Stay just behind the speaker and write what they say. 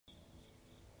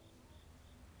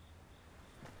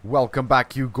Welcome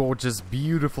back, you gorgeous,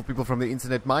 beautiful people from the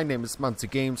internet. My name is Muncie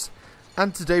Games,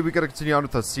 and today we're going to continue on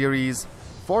with our series,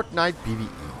 Fortnite PvE,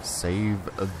 Save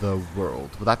the World.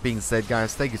 With that being said,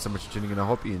 guys, thank you so much for tuning in. I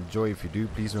hope you enjoy. If you do,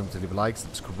 please remember to leave a like,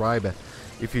 subscribe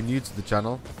if you're new to the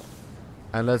channel.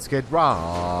 And let's get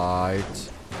right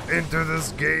into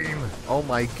this game. Oh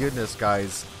my goodness,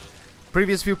 guys.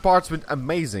 Previous few parts went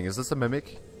amazing. Is this a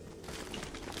mimic?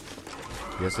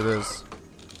 Yes, it is.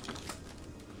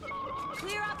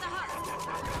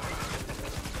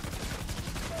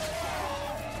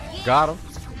 Got him.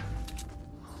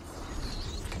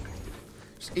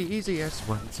 Just easy as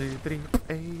 1, 2, 3,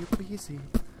 easy.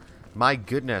 My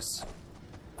goodness.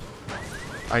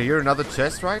 I hear another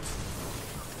chest, right?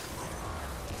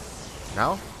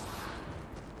 Now?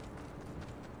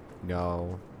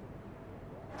 No.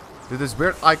 Dude, there's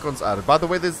weird icons added. By the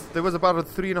way, there was about a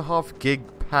 3.5 gig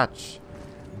patch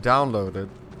downloaded.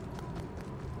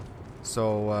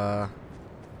 So,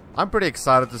 I'm pretty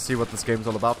excited to see what this game's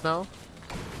all about now.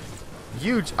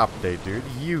 Huge update, dude.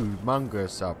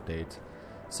 Humongous update.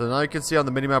 So now you can see on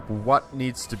the minimap what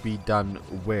needs to be done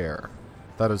where.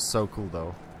 That is so cool,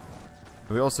 though. And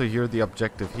we also hear the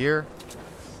objective here,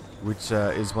 which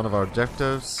is one of our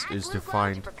objectives, is to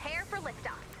find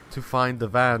the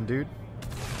van, dude.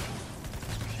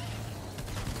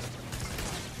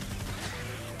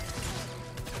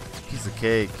 Piece of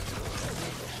cake.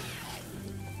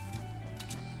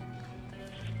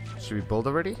 Should we build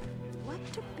already?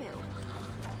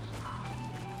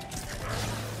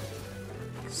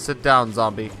 Sit down,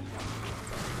 zombie.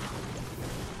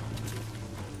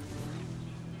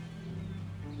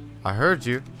 I heard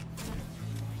you,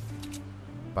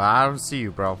 but I don't see you,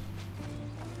 bro.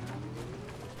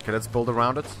 Okay, let's build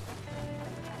around it.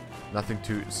 Nothing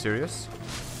too serious.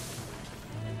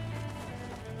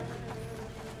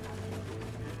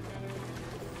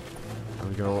 And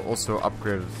we're gonna also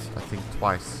upgrade it, I think,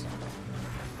 twice.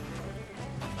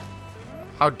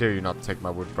 How dare you not take my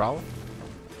wood, bro?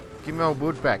 Give me my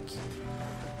wood back.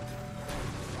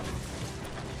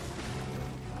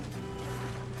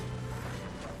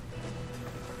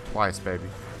 Twice, baby.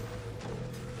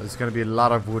 There's gonna be a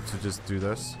lot of wood to just do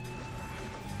this.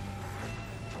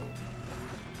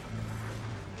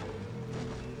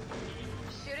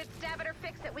 Shoot it, stab it, or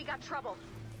fix it. We got trouble.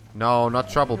 No, not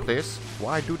trouble, please.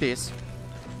 Why do this?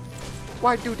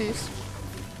 Why do this?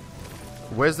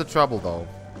 Where's the trouble, though?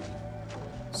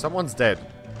 Someone's dead.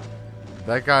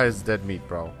 That guy is dead meat,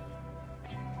 bro.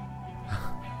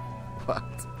 What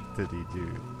did he do?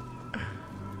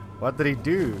 What did he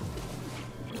do?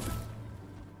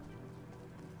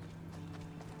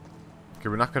 Okay,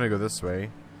 we're not gonna go this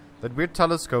way. That weird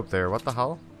telescope there, what the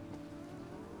hell?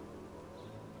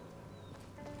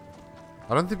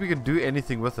 I don't think we can do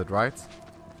anything with it, right?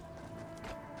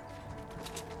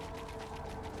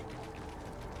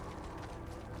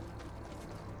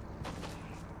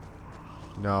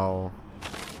 No.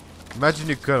 Imagine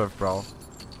you could have, bro.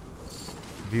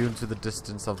 View into the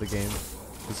distance of the game.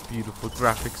 This beautiful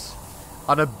graphics.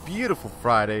 On a beautiful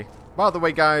Friday. By the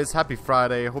way, guys, happy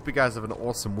Friday. I hope you guys have an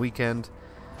awesome weekend.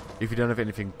 If you don't have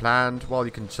anything planned, well,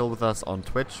 you can chill with us on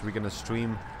Twitch. We're going to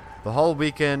stream the whole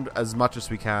weekend as much as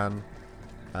we can.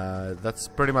 That's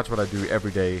pretty much what I do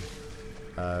every day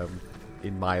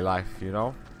in my life, you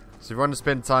know. So if you want to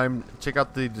spend time, check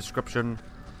out the description.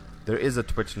 There is a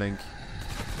Twitch link.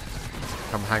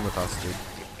 Come hang with us, dude.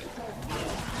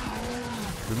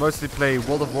 We mostly play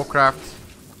World of Warcraft,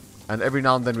 and every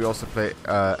now and then we also play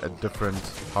a different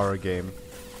horror game.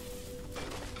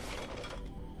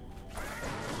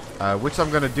 Which I'm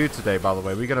gonna do today, by the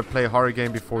way. We're gonna play a horror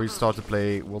game before we start to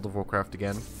play World of Warcraft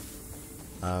again.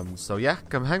 So yeah,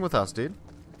 come hang with us, dude.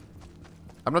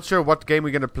 I'm not sure what game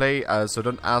we're gonna play, so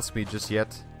don't ask me just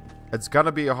yet. It's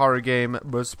gonna be a horror game,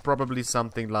 most probably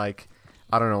something like,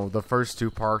 I don't know, the first 2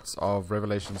 parts of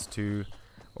Revelations 2.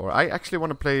 Or I actually want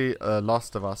to play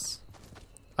Last of Us.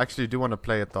 I actually do want to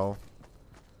play it, though.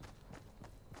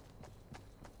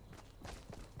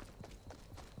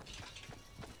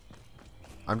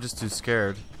 I'm just too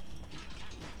scared.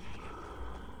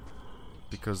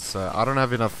 Because I don't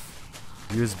have enough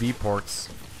USB ports.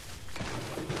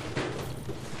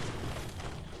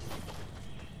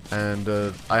 And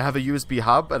I have a USB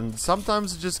hub, and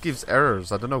sometimes it just gives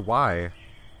errors. I don't know why.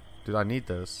 Dude, I need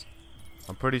this.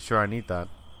 I'm pretty sure I need that.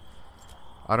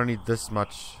 I don't need this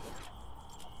much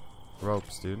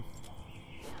ropes, dude.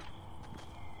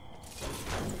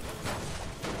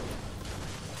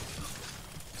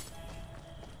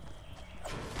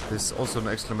 There's also an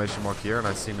exclamation mark here, and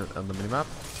I've seen it on the minimap.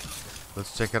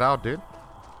 Let's check it out, dude.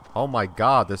 Oh my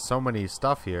god, there's so many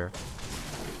stuff here.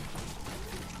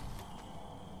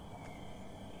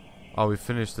 Oh, we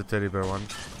finished the teddy bear one.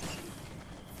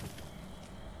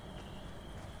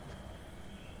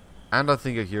 And I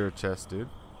think I hear a chest, dude.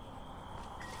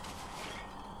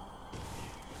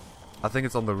 I think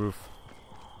it's on the roof.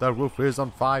 The roof is on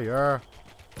fire.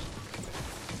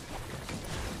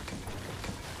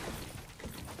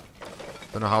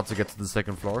 Don't know how to get to the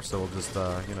second floor, so we'll just,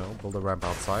 you know, build a ramp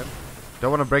outside. Don't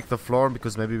want to break the floor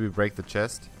because maybe we break the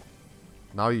chest.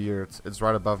 Now you hear it. It's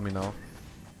right above me now.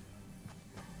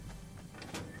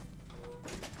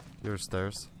 Your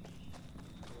stairs.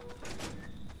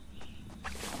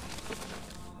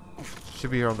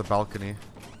 Should be here on the balcony.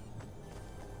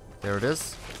 There it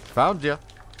is. Found ya.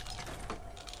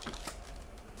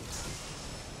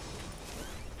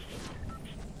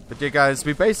 But yeah, guys,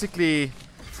 we basically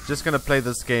just gonna play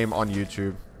this game on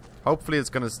YouTube. Hopefully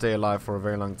it's gonna stay alive for a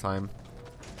very long time.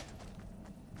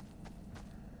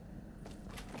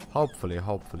 Hopefully,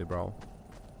 bro.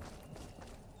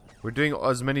 We're doing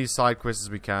as many side quests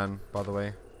as we can, by the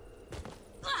way.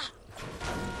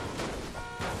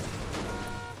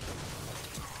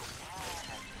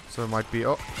 So it might be...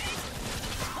 Oh!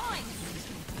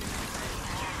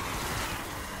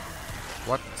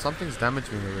 What? Something's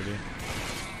damaged me already.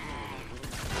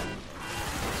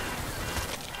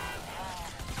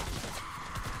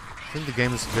 I think the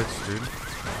game is glitched, dude.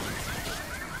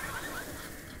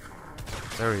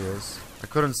 There he is. I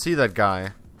couldn't see that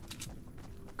guy.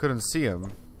 Couldn't see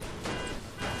him.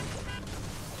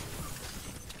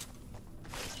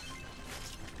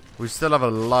 We still have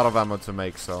a lot of ammo to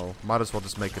make, so might as well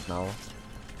just make it now.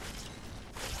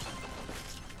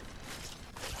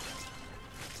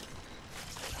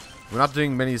 We're not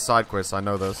doing many side quests, I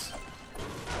know this.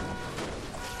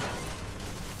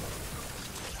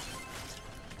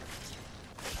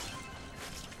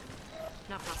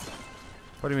 Not possible.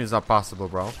 What do you mean it's not possible,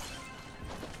 bro?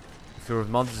 If you're with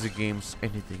multiple games,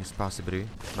 anything is possible,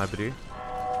 my buddy.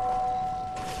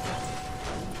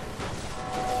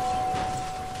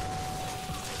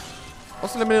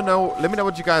 Also, let me know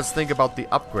what you guys think about the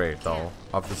upgrade, though,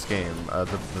 of this game,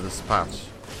 this patch.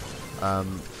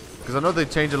 Because I know they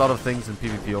change a lot of things in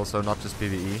PvP also, not just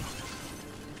PvE.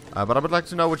 But I would like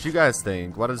to know what you guys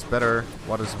think. What is better?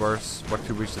 What is worse? What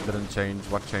you wish that didn't change?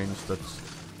 What changed that...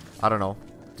 I don't know.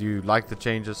 Do you like the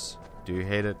changes? Do you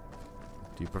hate it?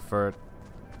 Do you prefer it?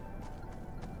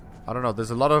 I don't know.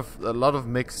 There's a lot of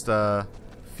mixed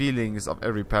feelings of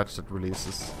every patch that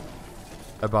releases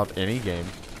about any game.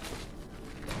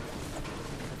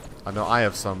 I know I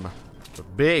have some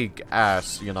big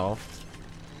ass, you know,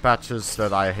 patches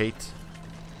that I hate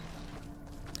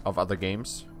of other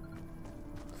games.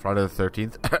 Friday the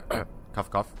 13th. Cough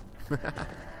cough.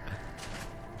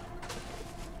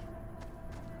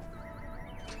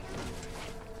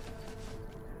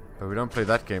 But we don't play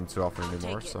that game too often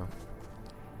anymore, so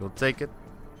you'll take it.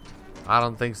 I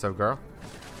don't think so, girl.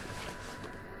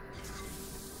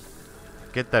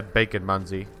 Get that bacon,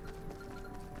 Munzie.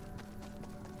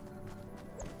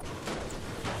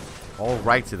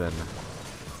 Alrighty then.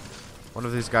 One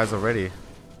of these guys already.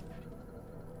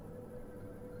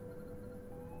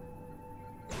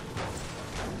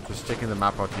 Just checking the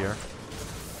map out here.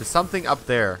 There's something up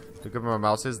there. Look at where my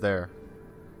mouse is there.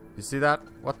 You see that?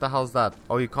 What the hell is that?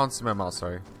 Oh, you can't see my mouse,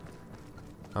 sorry.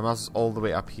 My mouse is all the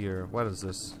way up here. What is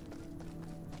this?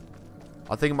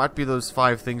 I think it might be those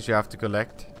 5 things you have to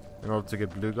collect in order to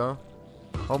get Blugo.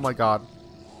 Oh my god.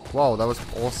 Whoa, that was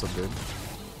awesome, dude.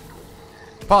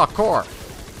 Parkour!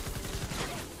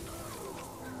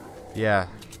 Yeah,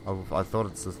 I thought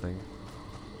it's this thing.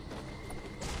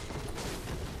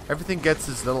 Everything gets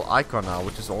this little icon now,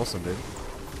 which is awesome, dude.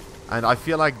 And I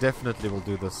feel like definitely we'll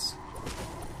do this.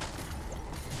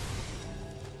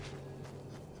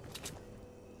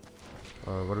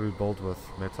 What do we build with?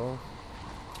 Metal?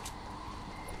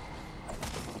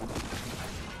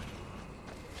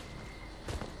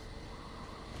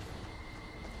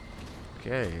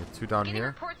 Okay, 2 down Getting here.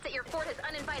 reports that your fort has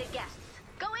uninvited guests.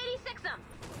 Go 86 them.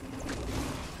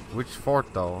 Which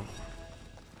fort though?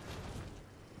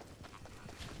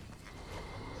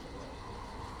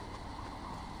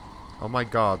 Oh my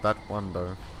god, that one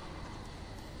though.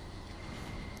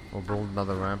 We'll build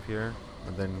another ramp here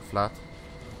and then flat.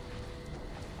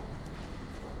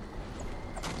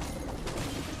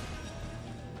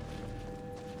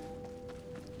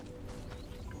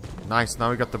 Nice, now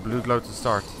we got the blue glow to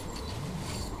start.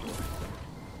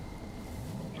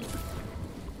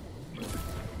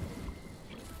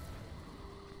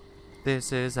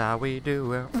 This is how we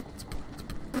do it.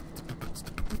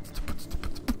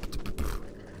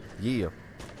 Yeah.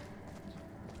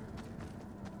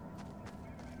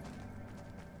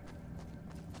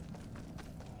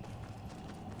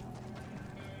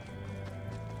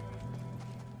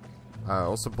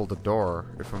 also built a door,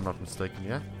 if I'm not mistaken.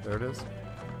 Yeah, there it is.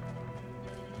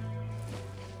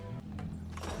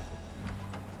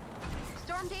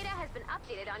 Storm data has been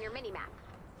updated on your minimap.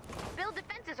 Build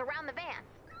defenses around the van.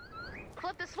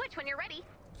 Flip the switch when you're ready.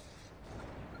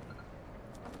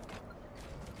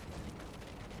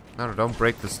 No, don't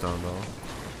break the stone though.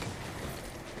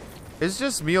 It's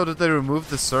just me, or did they remove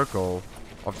the circle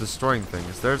of destroying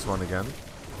things? There's one again.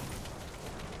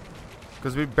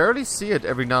 Because we barely see it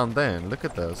every now and then. Look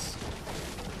at this.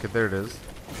 Okay, there it is.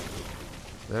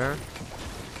 There.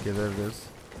 Okay, there it is.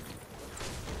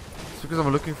 It's because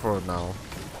I'm looking for it now.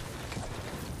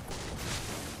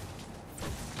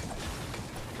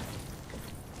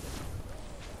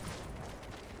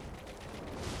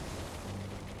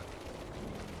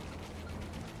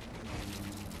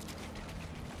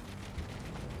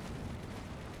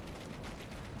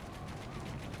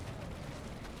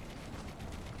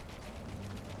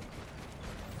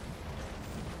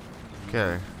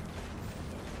 Okay.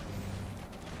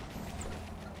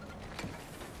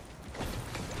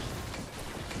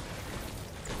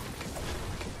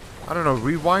 I don't know,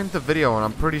 rewind the video and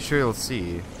I'm pretty sure you'll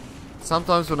see.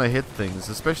 Sometimes when I hit things,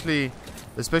 especially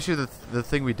the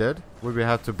thing we did, where we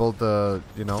had to build the,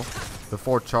 you know, the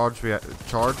 4 shards we had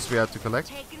to collect.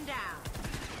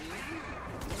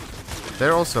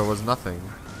 There also was nothing.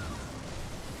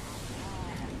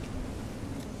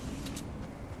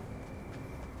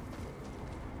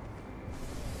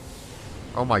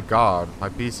 Oh my god, my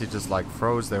PC just like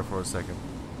froze there for a second.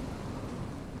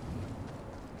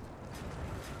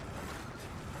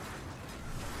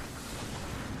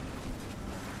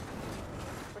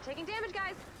 We're taking damage,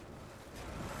 guys.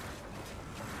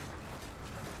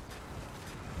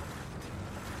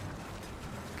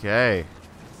 Okay.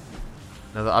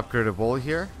 Another upgraded wall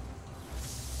here.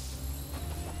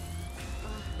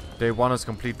 Day 1 is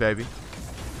complete, baby.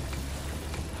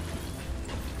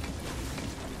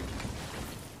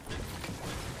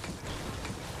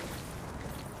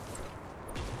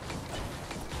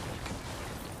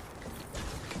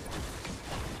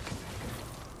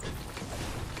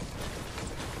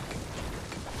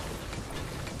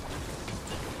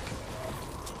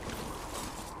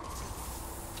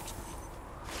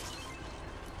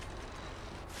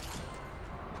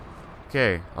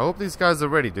 Okay, I hope these guys are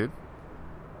ready, dude.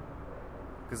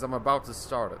 Because I'm about to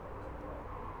start it.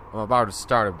 I'm about to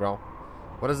start it, bro.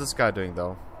 What is this guy doing,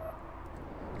 though?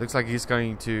 Looks like he's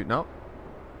going to... No.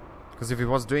 Because if he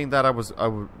was doing that, I was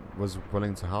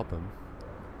willing to help him.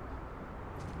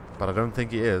 But I don't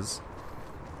think he is.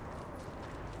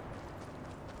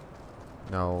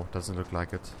 No, doesn't look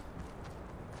like it.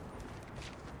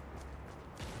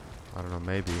 I don't know,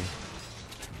 maybe.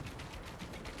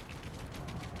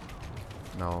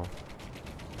 No.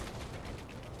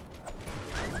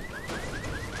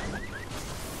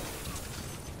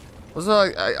 Also,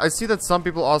 I see that some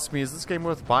people ask me, is this game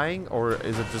worth buying, or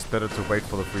is it just better to wait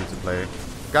for the free-to-play?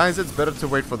 Guys, it's better to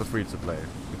wait for the free-to-play.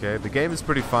 Okay, the game is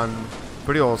pretty fun,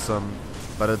 pretty awesome,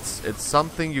 but it's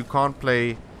something you can't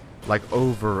play like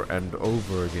over and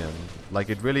over again. Like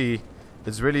it's really,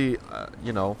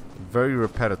 you know, very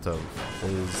repetitive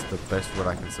is the best word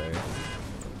I can say.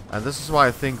 And this is why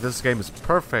I think this game is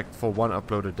perfect for 1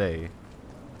 upload a day.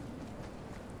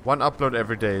 1 upload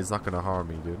every day is not gonna harm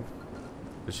me, dude.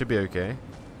 It should be okay.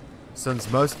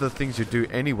 Since most of the things you do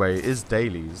anyway is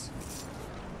dailies.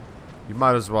 You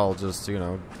might as well just, you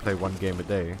know, play 1 game a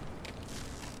day.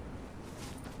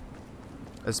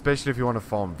 Especially if you want to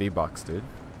farm V-Bucks, dude.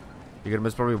 You can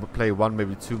most probably play 1,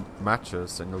 maybe 2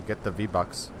 matches and you'll get the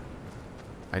V-Bucks.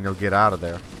 And you'll get out of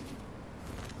there.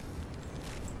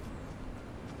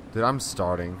 Dude, I'm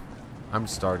starting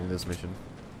this mission.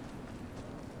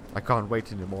 I can't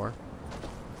wait anymore.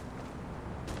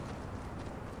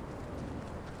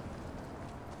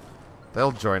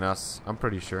 They'll join us, I'm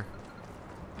pretty sure.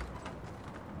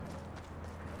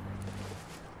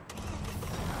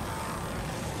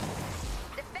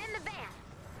 Defend the van.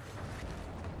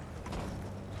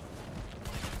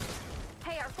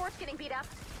 Hey, our fort's getting beat up.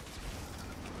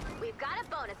 We've got a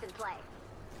bonus in play.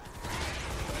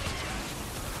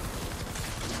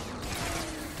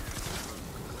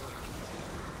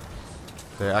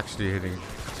 They're actually hitting.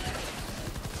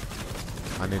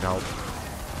 I need help.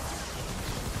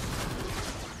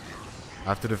 I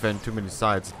have to defend too many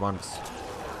sides at once.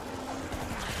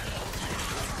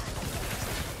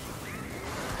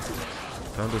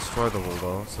 Don't destroy the wall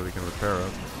though, so we can repair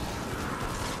it.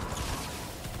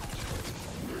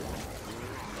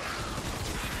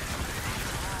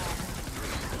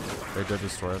 They did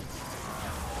destroy it.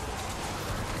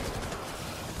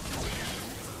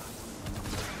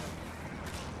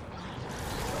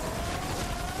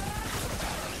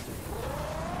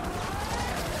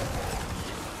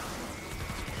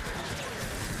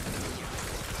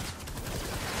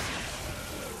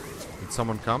 Did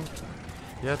someone come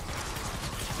yet?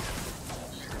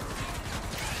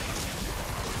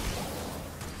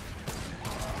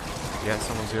 Yeah,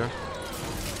 someone's here.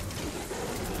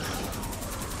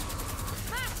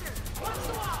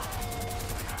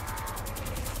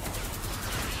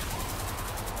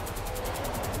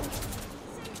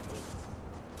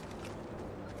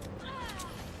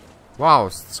 Wow,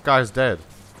 this guy's dead.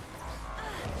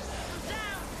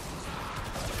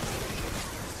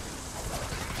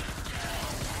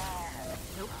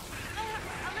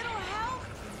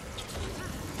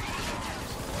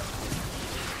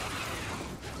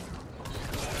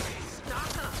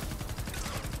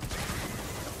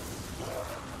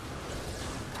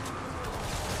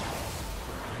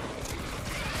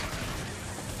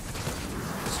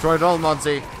 Destroy it all,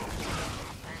 Modsy.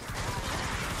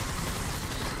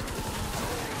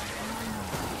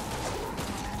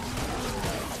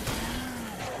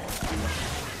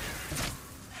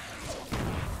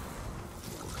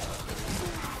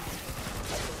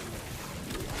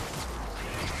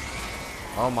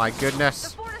 Oh my goodness. The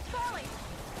fort is falling.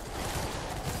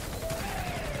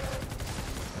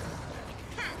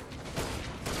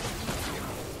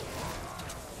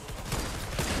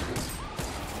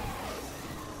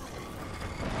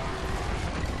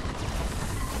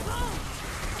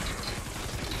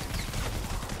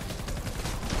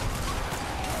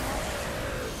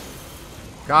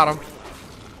 Got him.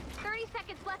 30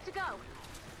 seconds left to go.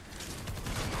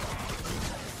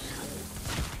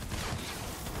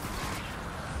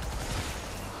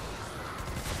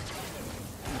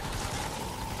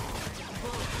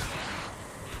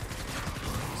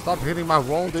 Stop hitting my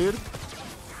wall, dude.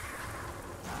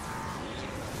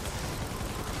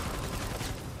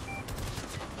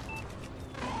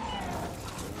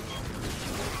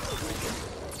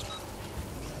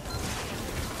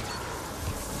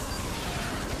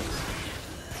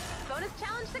 Bonus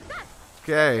challenge success.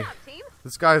 Okay. Good job, team.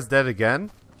 This guy's dead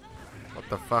again? What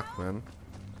the fuck, man?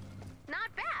 Not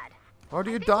bad. How do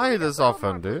you I think we'll die need a this little often,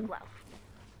 more blue dude? glow.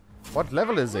 What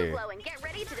level is Blue he? glow and get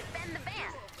ready to defend the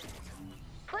van.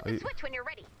 Flip Are the you- switch when you're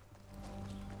ready.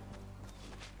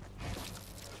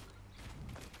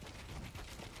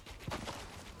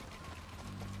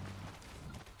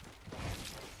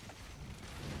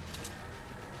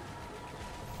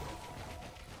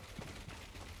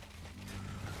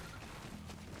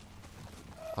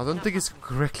 I don't think it's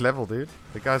correct level, dude.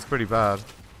 The guy's pretty bad.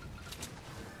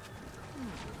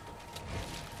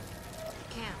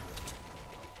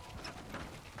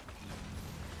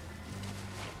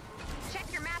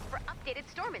 Check your map for updated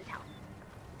storm intel.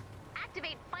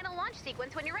 Activate final launch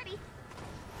sequence when you're ready.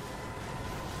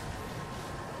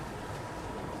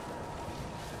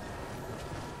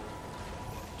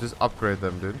 Just upgrade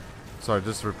them, dude. Sorry,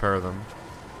 just repair them.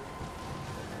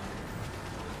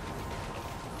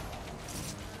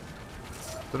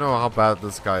 Don't know how bad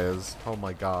this guy is. Oh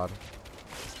my god.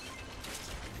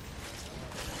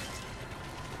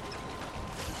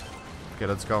 Okay,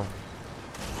 let's go.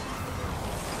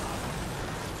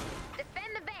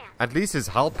 Defend the van. At least he's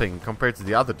helping compared to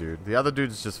the other dude. The other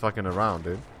dude's just fucking around,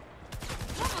 dude.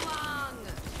 Come along.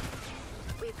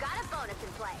 We've got a bonus in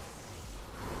play.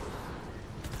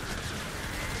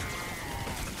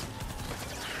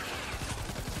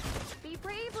 Be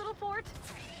brave, little fort.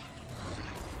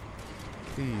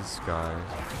 These guys.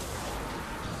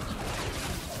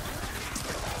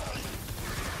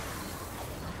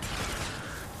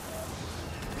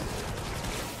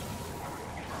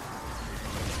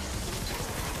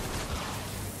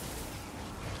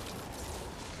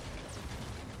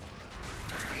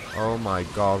 Oh my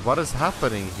god, what is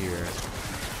happening here?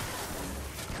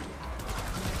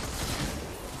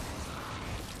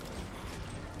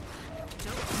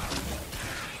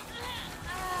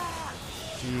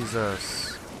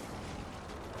 Jesus.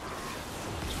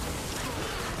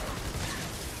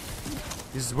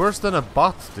 He's worse than a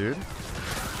bot, dude.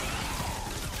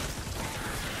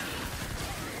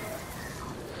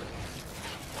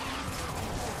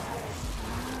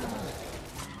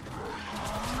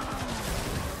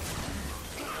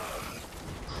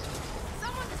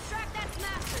 Someone distract that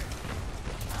smasher.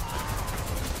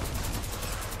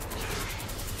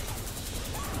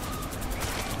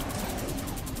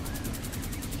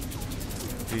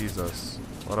 Jesus.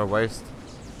 What a waste.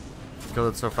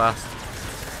 Killed it so fast.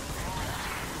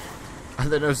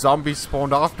 And then a zombie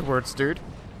spawned afterwards, dude.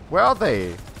 Where are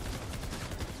they?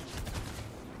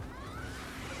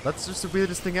 That's just the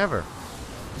weirdest thing ever.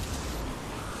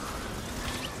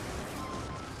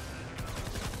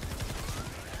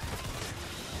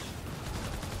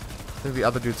 I think the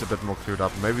other dude's a bit more cleared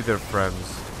up. Maybe they're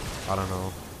friends. I don't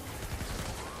know.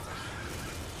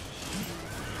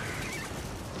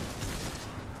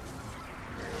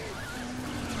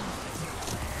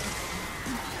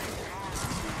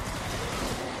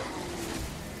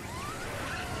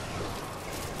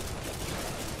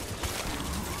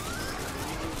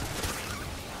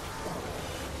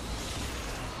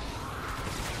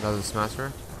 Another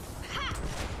smasher.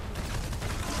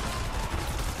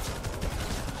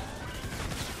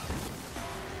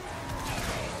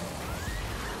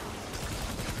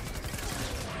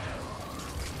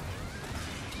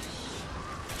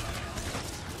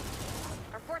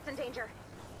 Our fort's in danger.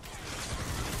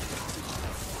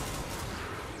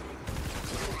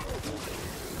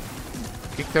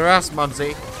 Kick their ass,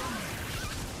 Muncie.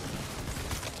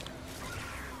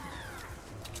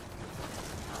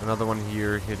 Another one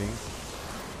here hitting.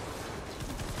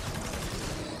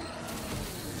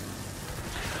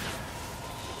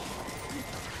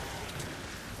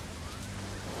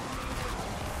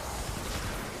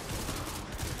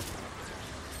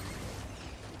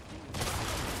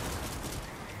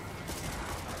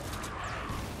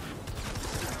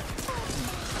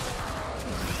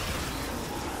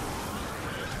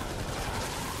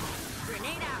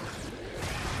 Grenade out.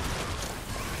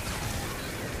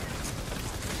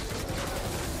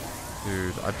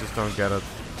 Dude, I just don't get it.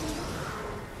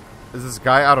 Is this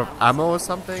guy out of ammo or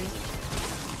something?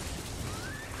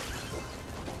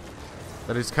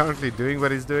 That he's currently doing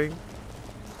what he's doing?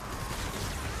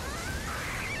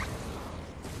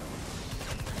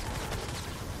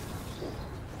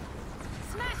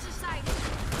 Smash the site.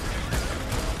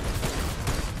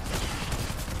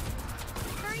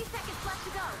 30 seconds left to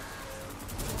go.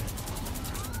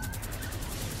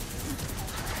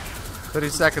 30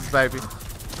 seconds, baby.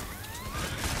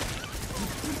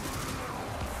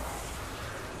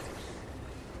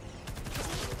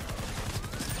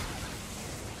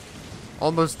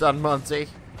 Almost done, Monty.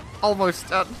 Almost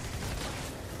done.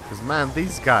 Because, man,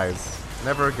 these guys.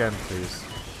 Never again, please.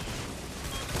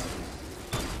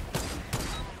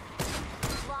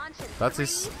 Launch in That's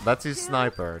his 3, that's his 2,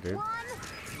 sniper, dude. 1.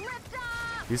 Lift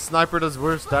off. His sniper does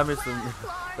worse damage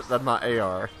than my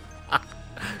AR.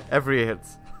 Every hit.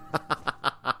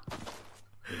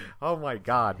 Oh my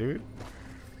god, dude.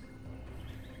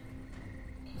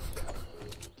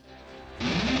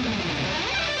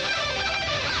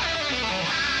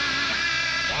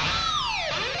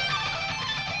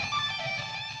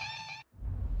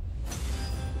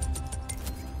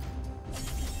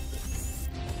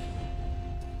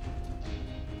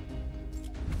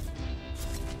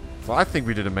 Well, I think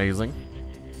we did amazing.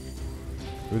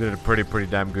 We did a pretty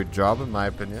damn good job, in my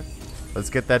opinion. Let's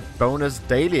get that bonus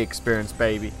daily experience,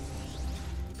 baby.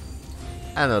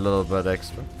 And a little bit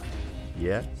extra.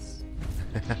 Yes.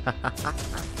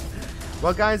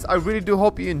 Well, guys, I really do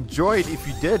hope you enjoyed. If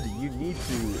you did, you need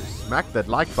to smack that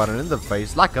like button in the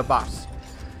face like a boss.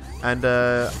 And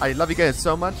I love you guys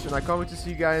so much, and I can't wait to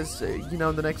see you guys, in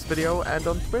the next video and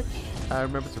on Twitch.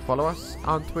 Remember to follow us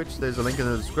on Twitch. There's a link in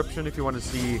the description if you want to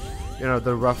see,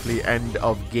 the roughly end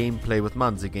of gameplay with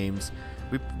Manzi Games.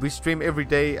 We stream every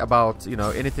day about,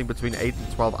 anything between 8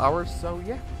 and 12 hours. So,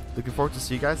 yeah, looking forward to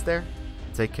see you guys there.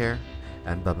 Take care,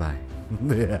 and bye-bye.